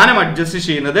വ്യതിയാനം അഡ്ജസ്റ്റ്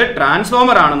ചെയ്യുന്നത്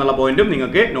ട്രാൻസ്ഫോമർ ആണെന്നുള്ള പോയിന്റും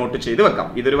നിങ്ങൾക്ക് നോട്ട് ചെയ്ത് വെക്കാം.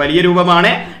 ഇതൊരു വലിയ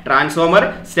രൂപമാണ്. Transformer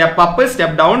step up,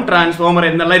 step down transformer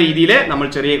എന്നുള്ള രീതിയിൽ നമ്മൾ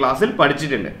ചെറിയ ക്ലാസ്സിൽ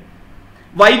പഠിച്ചിട്ടുണ്ട്.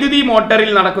 വൈദ്യുതി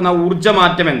മോട്ടറിൽ നടക്കുന്ന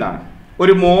ഊർജ്ജമാറ്റം എന്താണ്?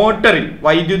 ഒരു മോട്ടറിൽ,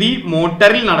 വൈദ്യുതി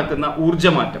മോട്ടറിൽ നടക്കുന്ന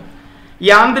ഊർജ്ജമാറ്റം.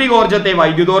 യാന്ത്രികോർജ്ജത്തെ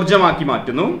വൈദ്യുതോർജ്ജമാക്കി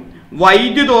മാറ്റുന്നു,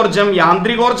 വൈദ്യുതോർജ്ജം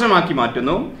യാന്ത്രികോർജ്ജമാക്കി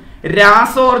മാറ്റുന്നു,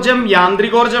 രാസോർജ്ജം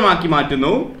യാന്ത്രികോർജ്ജമാക്കി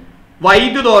മാറ്റുന്നു,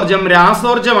 വൈദ്യുതോർജ്ജം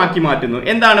രാസോർജ്ജമാക്കി മാറ്റുന്നു.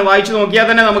 എന്താണ്? വായിച്ചു നോക്കിയാൽ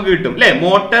തന്നെ നമുക്ക് കിട്ടും അല്ലെ.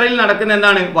 മോട്ടറിൽ നടക്കുന്ന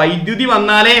എന്താണ്? വൈദ്യുതി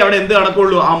വന്നാലേ അവിടെ എന്ത്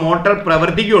നടക്കുള്ളൂ? ആ മോട്ടർ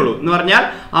പ്രവർത്തിക്കുകയുള്ളൂ. എന്ന് പറഞ്ഞാൽ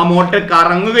ആ മോട്ടർ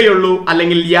കറങ്ങുകയുള്ളൂ,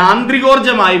 അല്ലെങ്കിൽ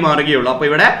യാന്ത്രികോർജ്ജമായി മാറുകയുള്ളൂ. അപ്പൊ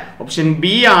ഇവിടെ ഓപ്ഷൻ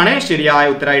ബി ആണ് ശരിയായ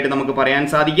ഉത്തരമായിട്ട് നമുക്ക് പറയാൻ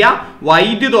സാധിക്കുക.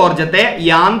 വൈദ്യുതോർജ്ജത്തെ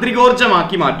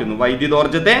യാന്ത്രികോർജ്ജമാക്കി മാറ്റുന്നു,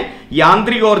 വൈദ്യുതോർജ്ജത്തെ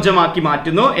യാന്ത്രികോർജ്ജമാക്കി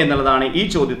മാറ്റുന്നു എന്നുള്ളതാണ് ഈ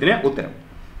ചോദ്യത്തിന് ഉത്തരം.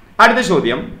 അടുത്ത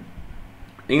ചോദ്യം,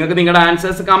 നിങ്ങൾക്ക് നിങ്ങളുടെ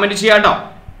ആൻസേഴ്സ് കമന്റ് ചെയ്യാട്ടോ.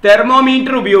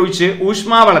 തെർമോമീറ്റർ ഉപയോഗിച്ച്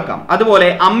ഊഷ്മാവ് അളക്കാം, അതുപോലെ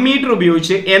അമ്മീറ്റർ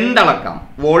ഉപയോഗിച്ച് എന്തളക്കാം?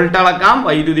 വോൾട്ട് അളക്കാം,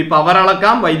 വൈദ്യുതി പവർ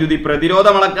അളക്കാം, വൈദ്യുതി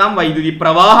പ്രതിരോധം അളക്കാം, വൈദ്യുതി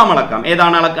പ്രവാഹം അളക്കാം.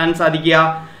 ഏതാണ് അളക്കാൻ സാധിക്കുക?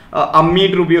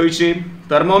 അമ്മീറ്റർ ഉപയോഗിച്ച്,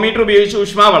 തെർമോമീറ്റർ ഉപയോഗിച്ച്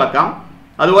ഊഷ്മാവ് അളക്കാം,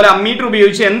 അതുപോലെ അമ്മീറ്റർ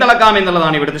ഉപയോഗിച്ച് എന്തളക്കാം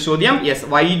എന്നുള്ളതാണ് ഇവിടുത്തെ ചോദ്യം. യെസ്,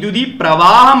 വൈദ്യുതി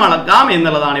പ്രവാഹം അളക്കാം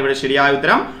എന്നുള്ളതാണ് ഇവിടെ ശരിയായ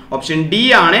ഉത്തരം. ഓപ്ഷൻ ഡി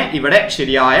ആണ് ഇവിടെ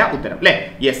ശരിയായ ഉത്തരം അല്ലെ.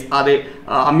 യെസ്, അത്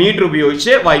അമ്മീറ്റർ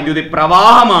ഉപയോഗിച്ച് വൈദ്യുതി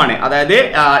പ്രവാഹമാണ്, അതായത്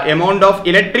എമൗണ്ട് ഓഫ്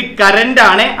ഇലക്ട്രിക് കറന്റ്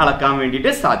ആണ് അളക്കാൻ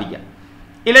വേണ്ടിയിട്ട് സാധിക്കുക.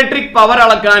 ഇലക്ട്രിക് പവർ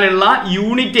അളക്കാനുള്ള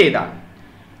യൂണിറ്റ് ഏതാണ്?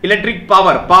 ഇലക്ട്രിക്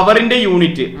പവർ, പവറിന്റെ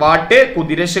unit what,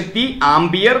 കുതിരശക്തി,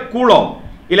 ampere, coulomb.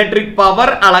 Electric power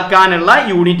അളക്കാനുള്ള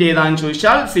unit ഏതാണെന്ന്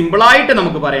ചോദിച്ചാൽ സിമ്പിൾ ആയിട്ട്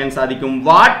നമുക്ക് പറയാൻ സാധിക്കും,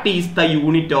 what is the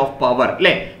unit of power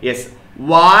അല്ലെ. Yes,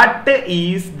 what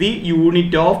is the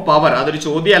unit of power. അതൊരു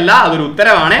ചോദ്യമല്ല, അതൊരു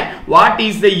ഉത്തരവാണ്. What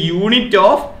is the unit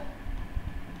of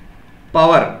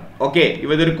power. Okay,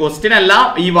 ഇതൊരു ക്വസ്റ്റ്യൻ അല്ല.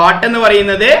 ഈ വാട്ട് എന്ന്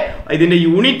പറയുന്നത് ഇതിന്റെ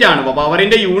യൂണിറ്റ് ആണ്,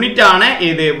 പവറിന്റെ യൂണിറ്റ് ആണ്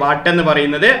ഏത് വാട്ട് എന്ന്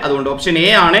പറയുന്നത്. അതുകൊണ്ട് ഓപ്ഷൻ എ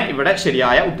ആണ് ഇവിടെ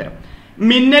ശരിയായ ഉത്തരം.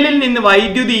 മിന്നലിൽ നിന്ന്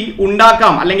വൈദ്യുതി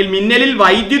ഉണ്ടാക്കാം, അല്ലെങ്കിൽ മിന്നലിൽ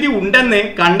വൈദ്യുതി ഉണ്ടെന്ന്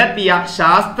കണ്ടെത്തിയ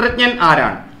ശാസ്ത്രജ്ഞൻ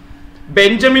ആരാണ്?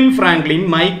 Benjamin Franklin,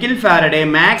 Michael Faraday,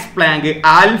 max Planck,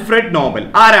 Alfred Nobel.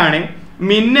 ആരാണ്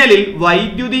മിന്നലിൽ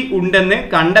വൈദ്യുതി ഉണ്ടെന്ന്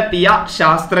കണ്ടെത്തിയ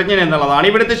ശാസ്ത്രജ്ഞൻ എന്നുള്ളതാണ്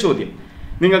ഇവിടുത്തെ ചോദ്യം.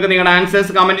 നിങ്ങൾക്ക് നിങ്ങളുടെ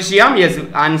ആൻസേഴ്സ് കമന്റ് ചെയ്യാം. യെസ്,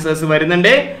 ആൻസേഴ്സ്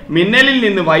വരുന്നുണ്ട്. മിന്നലിൽ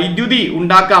നിന്ന് വൈദ്യുതി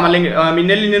ഉണ്ടാക്കാം, അല്ലെങ്കിൽ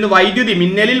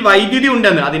മിന്നലിൽ വൈദ്യുതി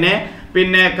ഉണ്ടെന്ന്, അതിനെ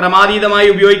പിന്നെ ക്രമാതീതമായി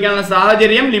ഉപയോഗിക്കാനുള്ള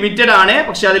സാഹചര്യം ലിമിറ്റഡ് ആണ്,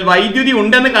 പക്ഷെ അതിൽ വൈദ്യുതി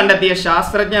ഉണ്ടെന്ന് കണ്ടെത്തിയ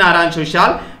ശാസ്ത്രജ്ഞൻ ആരാന്ന്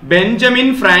ചോദിച്ചാൽ ബെഞ്ചമിൻ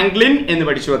ഫ്രാങ്ക്ലിൻ എന്ന്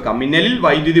പഠിച്ചു വെക്കാം. മിന്നലിൽ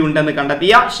വൈദ്യുതി ഉണ്ടെന്ന്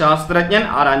കണ്ടെത്തിയ ശാസ്ത്രജ്ഞൻ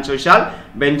ആരാന്ന് ചോദിച്ചാൽ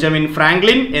ബെഞ്ചമിൻ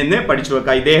ഫ്രാങ്ക്ലിൻ എന്ന് പഠിച്ചു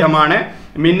വെക്കാം. ഇദ്ദേഹമാണ്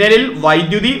മിന്നലിൽ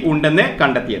വൈദ്യുതി ഉണ്ടെന്ന്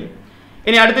കണ്ടെത്തിയത്.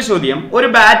 ഇനി അടുത്ത ചോദ്യം, ഒരു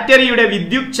ബാറ്ററിയുടെ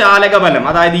വിദ്യുത് ചാലക ബലം,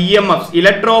 അതായത് EMF,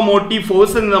 ഇലക്ട്രോമോട്ടീവ്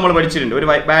ഫോഴ്സ് എന്ന് നമ്മൾ പഠിച്ചിട്ടുണ്ട്. ഒരു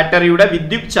ബാറ്ററിയുടെ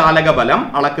വിദ്യുത് ചാലക ബലം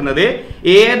അളക്കുന്നത്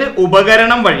ഏത്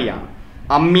ഉപകരണം വഴിയാണ്?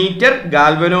 Ammeter,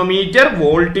 galvanometer,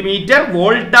 voltmeter,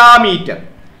 voltameter.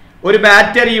 ഒരു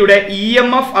ബാറ്ററിയുടെ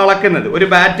EMF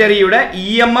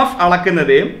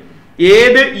അളക്കുന്നത്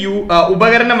ഏത്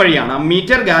ഉപകരണം വഴിയാണ്?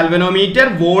 Ammeter, galvanometer,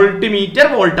 voltmeter,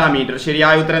 voltameter.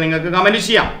 ശരിയായ ഉത്തരം നിങ്ങൾക്ക് കമന്റ്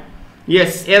ചെയ്യാം.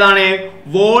 യെസ്, ഏതാണ്?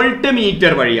 വോൾട്ട്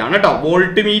മീറ്റർ വഴിയാണ് കേട്ടോ.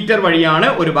 വോൾട്ട് മീറ്റർ വഴിയാണ്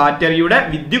ഒരു ബാറ്ററിയുടെ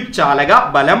വിദ്യുത് ചാലക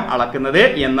ബലം അളക്കുന്നത്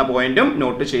എന്ന പോയിന്റും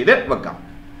നോട്ട് ചെയ്ത് വെക്കാം.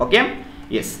 Okay,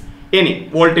 yes. ഇനി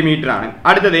വോൾട്ട് മീറ്റർ ആണ്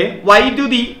അടുത്തത്.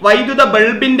 വൈദ്യുത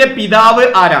ബൾബിന്റെ പിതാവ്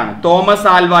ആരാണ്? Thomas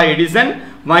Alva Edison,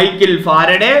 Michael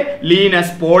Faraday,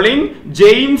 Linus polling,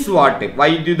 James Watt.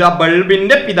 വൈദ്യുത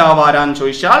ബൾബിന്റെ പിതാവ് ആരാന്ന്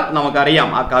ചോദിച്ചാൽ നമുക്കറിയാം,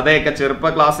 ആ കഥയൊക്കെ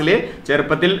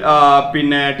ചെറുപ്പത്തിൽ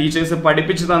പിന്നെ ടീച്ചേഴ്സ്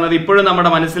പഠിപ്പിച്ചു തന്നത് ഇപ്പോഴും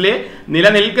നമ്മുടെ മനസ്സിൽ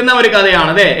നിലനിൽക്കുന്ന ഒരു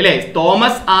കഥയാണ് അല്ലേ.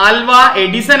 തോമസ് ആൽവ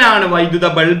എഡിസൺ ആണ് വൈദ്യുത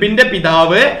ബൾബിന്റെ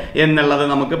പിതാവ് എന്നുള്ളത്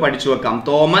നമുക്ക് പഠിച്ചു വെക്കാം.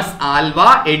 തോമസ് ആൽവ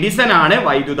എഡിസൺ ആണ്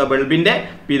വൈദ്യുത ബൾബിന്റെ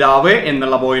പിതാവ്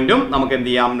എന്നുള്ള പോയിന്റും നമുക്ക് എന്ത്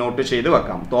ചെയ്യാം? നോട്ട് ചെയ്ത്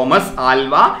വെക്കാം. തോമസ്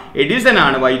ആൽവ എഡിസൺ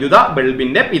ആണ് വൈദ്യുത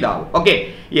ബൾബിന്റെ പിതാവ്. Okay,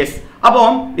 yes. അപ്പോൾ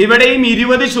ഇവിടെയും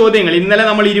 20 ചോദ്യങ്ങൾ, ഇന്നലെ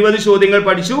നമ്മൾ 20 ചോദ്യങ്ങൾ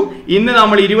പഠിച്ചു, ഇന്ന്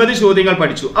നമ്മൾ 20 ചോദ്യങ്ങൾ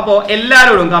പഠിച്ചു. അപ്പോൾ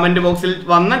എല്ലാവരോടും കമന്റ് ബോക്സിൽ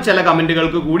വന്ന ചില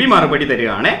കമന്റുകൾക്ക് കൂടി മറുപടി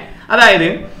തരികയാണ്. അതായത്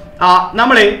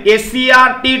നമ്മൾ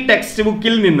SCERT ടെക്സ്റ്റ്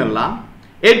ബുക്കിൽ നിന്നുള്ള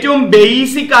ഏറ്റവും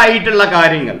ബേസിക്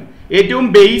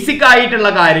ആയിട്ടുള്ള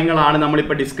കാര്യങ്ങളാണ്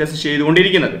നമ്മളിപ്പോൾ ഡിസ്കസ്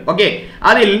ചെയ്തുകൊണ്ടിരിക്കുന്നത്. ഓക്കെ,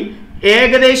 അതിൽ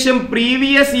ഏകദേശം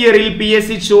പ്രീവിയസ് ഇയറിൽ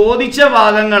PSC ചോദിച്ച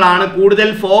ഭാഗങ്ങളാണ് കൂടുതൽ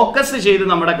ഫോക്കസ് ചെയ്ത്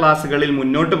നമ്മുടെ ക്ലാസ്സുകളിൽ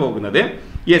മുന്നോട്ട് പോകുന്നത്.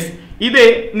 യെസ്, ഇത്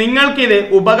നിങ്ങൾക്കിത്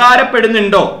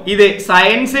ഉപകാരപ്പെടുന്നുണ്ടോ, ഇത്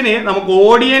സയൻസിന് നമുക്ക്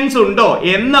ഓഡിയൻസ് ഉണ്ടോ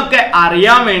എന്നൊക്കെ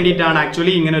അറിയാൻ വേണ്ടിയിട്ടാണ്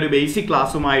ആക്ച്വലി ഇങ്ങനെ ഒരു ബേസിക്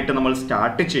ക്ലാസ്സുമായിട്ട് നമ്മൾ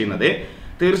സ്റ്റാർട്ട് ചെയ്യുന്നത്.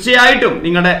 തീർച്ചയായിട്ടും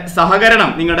നിങ്ങളുടെ സഹകരണം,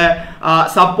 നിങ്ങളുടെ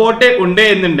സപ്പോർട്ട് ഉണ്ട്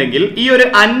എന്നുണ്ടെങ്കിൽ ഈ ഒരു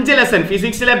 5 ലെസൺ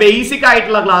ഫിസിക്സിലെ ബേസിക്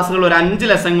ആയിട്ടുള്ള ക്ലാസ്സുകൾ ഒരു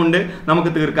 5 ലെസൺ കൊണ്ട്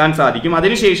നമുക്ക് തീർക്കാൻ സാധിക്കും.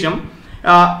 അതിനുശേഷം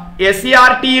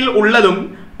SCERT-യിൽ ഉള്ളതും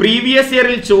പ്രീവിയസ്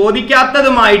ഇയറിൽ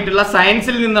ചോദിക്കാത്തതുമായിട്ടുള്ള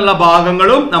സയൻസിൽ നിന്നുള്ള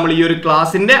ഭാഗങ്ങളും നമ്മൾ ഈ ഒരു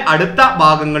ക്ലാസിന്റെ അടുത്ത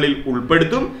ഭാഗങ്ങളിൽ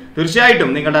ഉൾപ്പെടുത്തും. തീർച്ചയായിട്ടും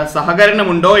നിങ്ങളുടെ സഹകരണം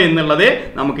ഉണ്ടോ എന്നുള്ളത്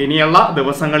നമുക്ക് ഇനിയുള്ള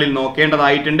ദിവസങ്ങളിൽ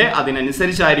നോക്കേണ്ടതായിട്ടുണ്ട്.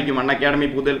 അതിനനുസരിച്ചായിരിക്കും അൺഅക്കാഡമി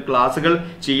പുതിയ ക്ലാസ്സുകൾ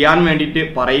ചെയ്യാൻ വേണ്ടിയിട്ട്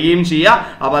പറയുകയും ചെയ്യുക.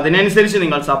 അപ്പോൾ അതിനനുസരിച്ച്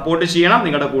നിങ്ങൾ സപ്പോർട്ട് ചെയ്യണം,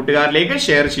 നിങ്ങളുടെ കൂട്ടുകാരിലേക്ക്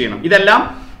ഷെയർ ചെയ്യണം. ഇതെല്ലാം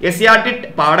SCERT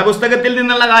പാഠപുസ്തകത്തിൽ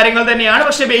നിന്നുള്ള കാര്യങ്ങൾ തന്നെയാണ്,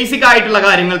 പക്ഷെ ബേസിക് ആയിട്ടുള്ള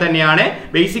കാര്യങ്ങൾ തന്നെയാണ്.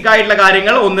 ബേസിക് ആയിട്ടുള്ള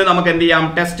കാര്യങ്ങൾ ഒന്ന് നമുക്ക് എന്ത് ചെയ്യാം,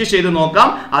 ടെസ്റ്റ് ചെയ്ത് നോക്കാം.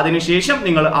 അതിനുശേഷം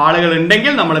നിങ്ങൾ ആളുകൾ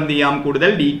ഉണ്ടെങ്കിൽ നമ്മൾ എന്ത് ചെയ്യാം, കൂടുതൽ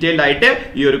ഡീറ്റെയിൽഡ് ആയിട്ട്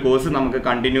ഈ ഒരു കോഴ്സ് നമുക്ക്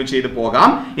കണ്ടിന്യൂ ചെയ്ത് പോകാം.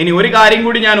 ഇനി ഒരു കാര്യം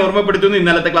കൂടി ഞാൻ ഓർമ്മപ്പെടുത്തുന്നു,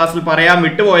 ഇന്നലത്തെ ക്ലാസ്സിൽ പറയാൻ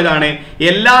വിട്ടുപോയതാണ്.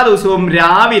 എല്ലാ ദിവസവും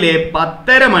രാവിലെ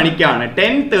 10:30 മണിക്കാണ്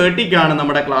 10:30ക്കാണ്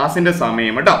നമ്മുടെ ക്ലാസിന്റെ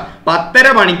സമയം കേട്ടോ.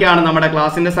 10:30 മണിക്കാണ് നമ്മുടെ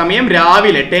ക്ലാസിന്റെ സമയം.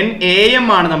 രാവിലെ 10 AM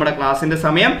ആണ് നമ്മുടെ ക്ലാസിന്റെ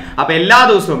സമയം. അപ്പൊ എല്ലാ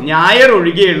ദിവസവും ഞായർ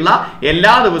ഒഴികെ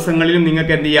എല്ലാ ദിവസങ്ങളിലും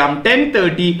നിങ്ങൾക്ക് എന്ത് ചെയ്യാം,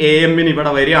 10:30 AM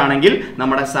ഇവിടെ വരികയാണെങ്കിൽ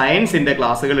നമ്മുടെ സയൻസിന്റെ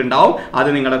ക്ലാസ്സുകൾ ഉണ്ടാവും. അത്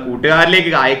നിങ്ങളുടെ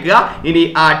കൂട്ടുകാരിലേക്ക് അയക്കുക. ഇനി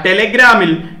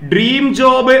ടെലഗ്രാമിൽ ഡ്രീം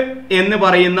ജോബ് എന്ന്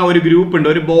പറയുന്ന ഒരു ഗ്രൂപ്പ് ഉണ്ട്.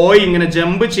 ഒരു ബോയ് ഇങ്ങനെ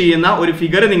ജമ്പ് ചെയ്യുന്ന ഒരു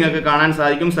ഫിഗർ നിങ്ങൾക്ക് കാണാൻ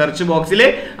സാധിക്കും. സെർച്ച് ബോക്സിൽ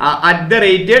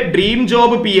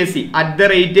 @DreamJob PSC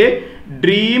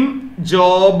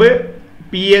 @DreamJob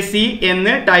PSC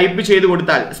എന്ന് ടൈപ്പ് ചെയ്ത്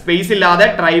കൊടുത്താൽ, സ്പേസ് ഇല്ലാതെ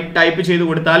ടൈപ്പ് ചെയ്ത്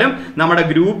കൊടുത്താലും നമ്മുടെ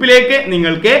ഗ്രൂപ്പിലേക്ക്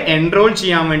നിങ്ങൾക്ക് എൻറോൾ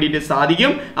ചെയ്യാൻ വേണ്ടിയിട്ട്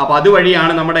സാധിക്കും. അപ്പൊ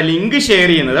അതുവഴിയാണ് നമ്മുടെ ലിങ്ക് ഷെയർ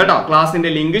ചെയ്യുന്നത് കേട്ടോ, ക്ലാസിന്റെ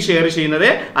ലിങ്ക് ഷെയർ ചെയ്യുന്നത്.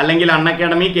 അല്ലെങ്കിൽ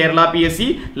അൺഅക്കാഡമി കേരള PSC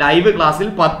ലൈവ് ക്ലാസ്സിൽ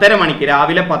 10:30 മണിക്ക്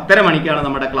രാവിലെ 10:30 മണിക്കാണ്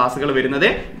നമ്മുടെ ക്ലാസ്സുകൾ വരുന്നത്.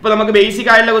 ഇപ്പൊ നമുക്ക് ബേസിക്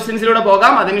ആയിട്ടുള്ള ക്വസ്റ്റ്യൻസിലൂടെ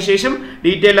പോകാം. അതിനുശേഷം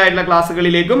ഡീറ്റെയിൽ ആയിട്ടുള്ള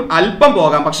ക്ലാസ്സുകളിലേക്കും അല്പം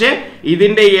പോകാം. പക്ഷേ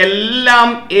ഇതിന്റെ എല്ലാം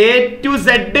A to Z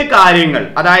കാര്യങ്ങൾ,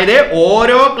 അതായത്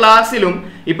ഓരോ ക്ലാസ്സിലും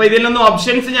ഇപ്പൊ ഇതിലൊന്നും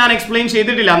ഓപ്ഷൻസ് ഞാൻ എക്സ്പ്ലെയിൻ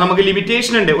ചെയ്തിട്ടില്ല. നമുക്ക്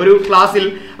ലിമിറ്റേഷൻ ഉണ്ട് ഒരു ക്ലാസ്സിൽ.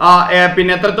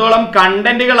 പിന്നെ എത്രത്തോളം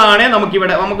കണ്ടന്റുകളാണ്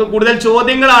നമുക്ക് കൂടുതൽ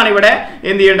ചോദ്യങ്ങളാണ് ഇവിടെ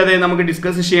എന്ത് ചെയ്യേണ്ടത്, നമുക്ക്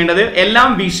ഡിസ്കസ് ചെയ്യേണ്ടത്. എല്ലാം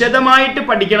വിശദമായിട്ട്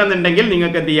പഠിക്കണം എന്നുണ്ടെങ്കിൽ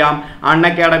നിങ്ങൾക്ക് എന്ത് ചെയ്യാം,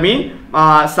 അൺഅക്കാഡമി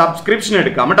സബ്സ്ക്രിപ്ഷൻ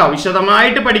എടുക്കാം കേട്ടോ.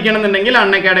 വിശദമായിട്ട് പഠിക്കണം എന്നുണ്ടെങ്കിൽ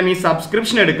അൺഅക്കാഡമി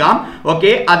സബ്സ്ക്രിപ്ഷൻ എടുക്കാം.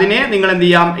 ഓക്കെ, അതിനെ നിങ്ങൾ എന്ത്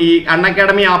ചെയ്യാം, ഈ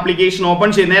അൺഅക്കാഡമി ആപ്ലിക്കേഷൻ ഓപ്പൺ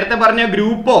ചെയ്ത് നേരത്തെ പറഞ്ഞ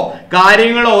ഗ്രൂപ്പോ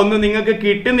കാര്യങ്ങളോ ഒന്നും നിങ്ങൾക്ക്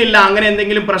കിട്ടുന്നില്ല, അങ്ങനെ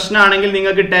എന്തെങ്കിലും പ്രശ്നമാണെങ്കിൽ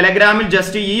നിങ്ങൾക്ക് ടെലഗ്രാമിൽ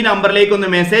ജസ്റ്റ് ഈ നമ്പറിലേക്ക് ഒന്ന്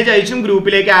മെസ്സേജ് അയച്ചും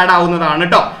ഗ്രൂപ്പിലേക്ക് ആഡ് ആവുന്നതാണ്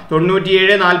കേട്ടോ.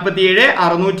 97 47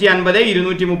 650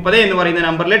 230 എന്ന് പറയുന്ന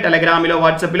നമ്പറിൽ ടെലഗ്രാമിലോ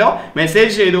വാട്സപ്പിലോ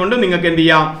മെസ്സേജ് ചെയ്തുകൊണ്ട് നിങ്ങൾക്ക് എന്ത്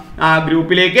ചെയ്യാം,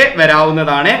 ഗ്രൂപ്പിലേക്ക്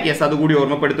വരാവുന്നതാണ്. യെസ്, അതുകൂടി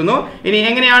ഓർമ്മപ്പെടുത്തുന്നു. ഇനി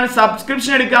എങ്ങനെയാണ്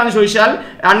സബ്സ്ക്രിപ്ഷൻ എടുക്കുക എന്ന് ചോദിച്ചാൽ,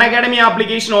 അൺഅക്കാഡമി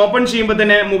ആപ്ലിക്കേഷൻ ഓപ്പൺ ചെയ്യുമ്പോൾ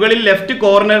തന്നെ മുകളിൽ ലെഫ്റ്റ്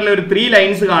കോർണറിൽ ഒരു 3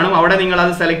 ലൈൻസ് കാണും. അവിടെ നിങ്ങൾ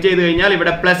അത് സെലക്ട് ചെയ്ത് കഴിഞ്ഞാൽ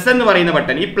ഇവിടെ പ്ലസ് എന്ന് പറയുന്ന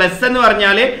ബട്ടൺ, ഈ പ്ലസ് എന്ന്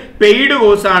പറഞ്ഞാൽ പെയ്ഡ്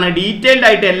കോഴ്സ് ആണ്. ഡീറ്റെയിൽഡ്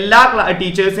ആയിട്ട് എല്ലാ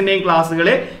ടീച്ചേഴ്സിന്റെയും ക്ലാസ്സുകൾ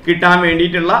കിട്ടാൻ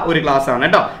വേണ്ടിയിട്ടുള്ള ഒരു ക്ലാസ് ആണ്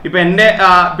കേട്ടോ. ഇപ്പൊ എന്റെ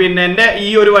ഈ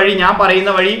ഒരു വഴി, ഞാൻ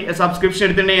പറയുന്ന വഴി സബ്സ്ക്രിപ്ഷൻ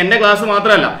എടുത്തിട്ടുണ്ടെങ്കിൽ എന്റെ ക്ലാസ്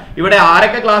മാത്രമല്ല, ഇവിടെ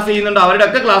ആരൊക്കെ ക്ലാസ് ചെയ്യുന്നുണ്ടോ അവരുടെ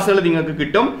ഒക്കെ ക്ലാസ്സുകൾ നിങ്ങൾക്ക്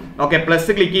കിട്ടും. ഓക്കെ,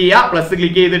 പ്ലസ് ക്ലിക്ക് ചെയ്യുക. പ്ലസ്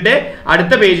ക്ലിക്ക് ചെയ്തിട്ട്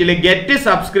അടുത്ത പേജിൽ ഗെറ്റ്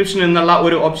സബ്സ്ക്രിപ്ഷൻ എന്നുള്ള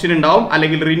ഒരു ഓപ്ഷൻ ഉണ്ടാവും,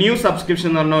 അല്ലെങ്കിൽ റിന്യൂ സബ്സ്ക്രിപ്ഷൻ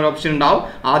എന്ന് പറഞ്ഞ ഒരു ഓപ്ഷൻ ഉണ്ടാവും.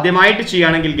 ആദ്യമായിട്ട്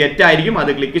ചെയ്യുകയാണെങ്കിൽ ഗെറ്റ് ആയിരിക്കും,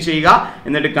 അത് ക്ലിക്ക് ചെയ്യുക.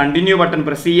 എന്നിട്ട് കണ്ടിന്യൂ ബട്ടൺ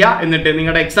പ്രസ് ചെയ്യുക. എന്നിട്ട്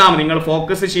നിങ്ങളുടെ എക്സാം, നിങ്ങൾ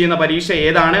ഫോക്കസ് ചെയ്യുന്ന പരീക്ഷ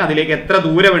ഏതാണ്, അതിലേക്ക് എത്ര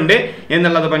ദൂരമുണ്ട്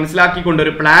എന്നുള്ളത് മനസ്സിലാക്കിക്കൊണ്ട്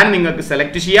ഒരു പ്ലാൻ നിങ്ങൾക്ക്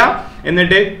സെലക്ട് ചെയ്യാം.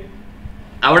 എന്നിട്ട്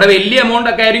അവിടെ വലിയ എമൗണ്ട്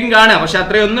ഒക്കെ ആയിരിക്കും കാണുക, പക്ഷെ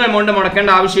അത്രയൊന്നും എമൗണ്ട് മുടക്കേണ്ട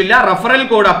ആവശ്യമില്ല. റെഫറൽ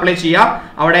കോഡ് അപ്ലൈ ചെയ്യാം.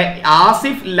 അവിടെ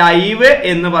ആസിഫ് ലൈവ്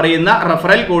എന്ന് പറയുന്ന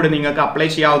റെഫറൽ കോഡ് നിങ്ങൾക്ക് അപ്ലൈ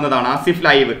ചെയ്യാവുന്നതാണ്, ആസിഫ്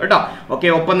ലൈവ് കേട്ടോ. ഓക്കെ,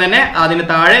 ഒപ്പം തന്നെ അതിന്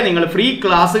താഴെ നിങ്ങൾ ഫ്രീ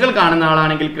ക്ലാസ്സുകൾ കാണുന്ന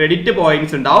ആളാണെങ്കിൽ ക്രെഡിറ്റ്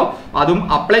പോയിന്റ്സ് ഉണ്ടാവും, അതും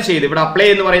അപ്ലൈ ചെയ്ത് ഇവിടെ അപ്ലൈ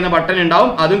എന്ന് പറയുന്ന ബട്ടൺ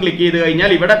ഉണ്ടാവും, അതും ക്ലിക്ക് ചെയ്ത്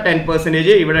കഴിഞ്ഞാൽ ഇവിടെ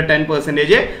 10%, ഇവിടെ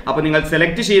 10%. അപ്പൊ നിങ്ങൾ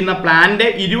സെലക്ട് ചെയ്യുന്ന പ്ലാന്റെ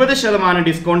 20%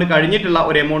 ഡിസ്കൗണ്ട് കഴിഞ്ഞിട്ടുള്ള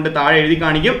ഒരു എമൗണ്ട് താഴെ എഴുതി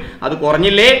കാണിക്കും. അത്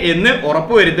കുറഞ്ഞില്ലേ എന്ന്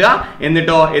ഉറപ്പുവരുത്തുക.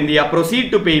 എന്നിട്ടോ എന്ത് ചെയ്യുക, പ്രൊസീഡ്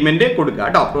ടു പേയ്മെന്റ് കൊടുക്കുക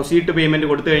കേട്ടോ. പ്രൊസീഡ് ടു പേയ്മെന്റ്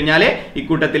കൊടുത്തു കഴിഞ്ഞാൽ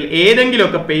ഇക്കൂട്ടത്തിൽ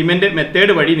ഏതെങ്കിലുമൊക്കെ പേയ്മെന്റ്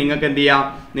മെത്തേഡ് വഴി നിങ്ങൾക്ക് എന്ത് ചെയ്യാം,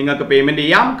 നിങ്ങൾക്ക് പേയ്മെന്റ്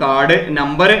ചെയ്യാം. കാർഡ്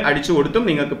നമ്പർ അടിച്ചു കൊടുത്തും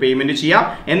നിങ്ങൾക്ക് പേയ്മെന്റ് ചെയ്യാം.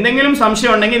 എന്തെങ്കിലും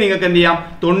സംശയം ഉണ്ടെങ്കിൽ നിങ്ങൾക്ക് എന്ത് ചെയ്യാം,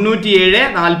 97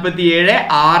 47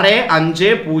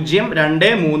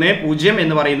 65 0230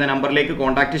 എന്ന് പറയുന്ന നമ്പറിലേക്ക്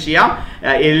കോൺടാക്ട് ചെയ്യാം.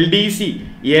 LDC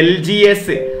LGS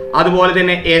അതുപോലെ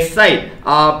തന്നെ SI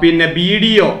പിന്നെ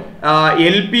BDO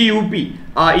LPUP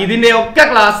ഇതിന്റെ ഒക്കെ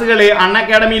ക്ലാസ്സുകൾ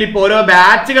അൺഅക്കാഡമിയിൽ ഇപ്പോൾ ഓരോ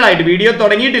ബാച്ചുകളായിട്ട്, വീഡിയോ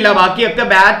തുടങ്ങിയിട്ടില്ല, ബാക്കിയൊക്കെ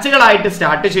ബാച്ചുകളായിട്ട്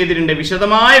സ്റ്റാർട്ട് ചെയ്തിട്ടുണ്ട്.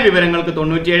 വിശദമായ വിവരങ്ങൾക്ക്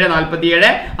 97 47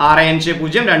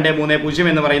 65 0230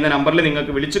 എന്ന് പറയുന്ന നമ്പറിൽ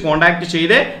നിങ്ങൾക്ക് വിളിച്ച് കോൺടാക്ട്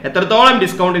ചെയ്ത് എത്രത്തോളം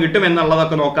ഡിസ്കൗണ്ട് കിട്ടും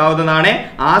എന്നുള്ളതൊക്കെ നോക്കാവുന്നതാണ്.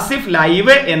 ആസിഫ്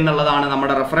ലൈവ് എന്നുള്ളതാണ്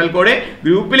നമ്മുടെ റെഫറൽ കോഡ്.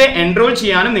 ഗ്രൂപ്പിൽ എൻറോൾ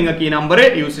ചെയ്യാനും നിങ്ങൾക്ക് ഈ നമ്പർ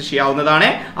യൂസ്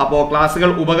ചെയ്യാവുന്നതാണ്. അപ്പോൾ ക്ലാസ്സുകൾ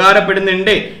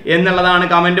ഉപകാരപ്പെടുന്നുണ്ട് എന്നുള്ളതാണ്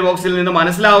കമന്റ് ബോക്സിൽ നിന്ന്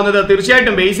മനസ്സിലാവുന്നത്.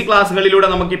 തീർച്ചയായിട്ടും ബേസിക് ക്ലാസ്സുകളിലൂടെ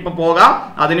നമുക്കിപ്പോൾ പോകാം.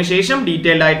 അതിനുശേഷം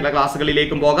ഡീറ്റെയിൽഡ് ആയിട്ടുള്ള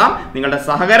ക്ലാസ്സുകളിലേക്കും പോകാം. നിങ്ങളുടെ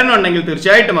സഹകരണം ഉണ്ടെങ്കിൽ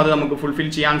തീർച്ചയായിട്ടും അത് നമുക്ക് ഫുൾഫിൽ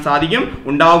ചെയ്യാൻ സാധിക്കും,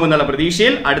 ഉണ്ടാകുമെന്നുള്ള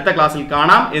പ്രതീക്ഷയിൽ അടുത്ത ക്ലാസ്സിൽ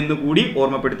കാണാം എന്ന് കൂടി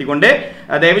ഓർമ്മപ്പെടുത്തിക്കൊണ്ട്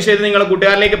ദയവ് ചെയ്ത് നിങ്ങളുടെ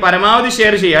കൂട്ടുകാരിലേക്ക് പരമാവധി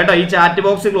ഷെയർ ചെയ്യുക കേട്ടോ. ഈ ചാറ്റ്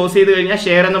ബോക്സ് ക്ലോസ് ചെയ്ത് കഴിഞ്ഞാൽ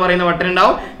ഷെയർ എന്ന് പറയുന്ന ബട്ടൺ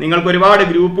ഉണ്ടാവും. നിങ്ങൾക്ക് ഒരുപാട്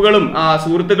ഗ്രൂപ്പുകളും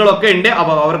സുഹൃത്തുക്കളും ഒക്കെ ഉണ്ട്.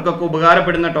 അപ്പോൾ അവർക്കൊക്കെ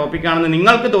ഉപകാരപ്പെടുന്ന ടോപ്പിക് ആണെന്ന്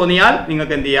നിങ്ങൾക്ക് തോന്നിയാൽ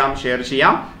നിങ്ങൾക്ക് എന്ത് ചെയ്യാം, ഷെയർ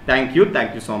ചെയ്യാം. Thank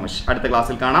you so much. അടുത്ത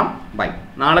ക്ലാസ്സിൽ കാണാം. ബൈ.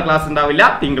 നാളെ ക്ലാസ് ഉണ്ടാവില്ല,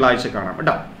 തിങ്കളാഴ്ച കാണാം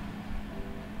കേട്ടോ.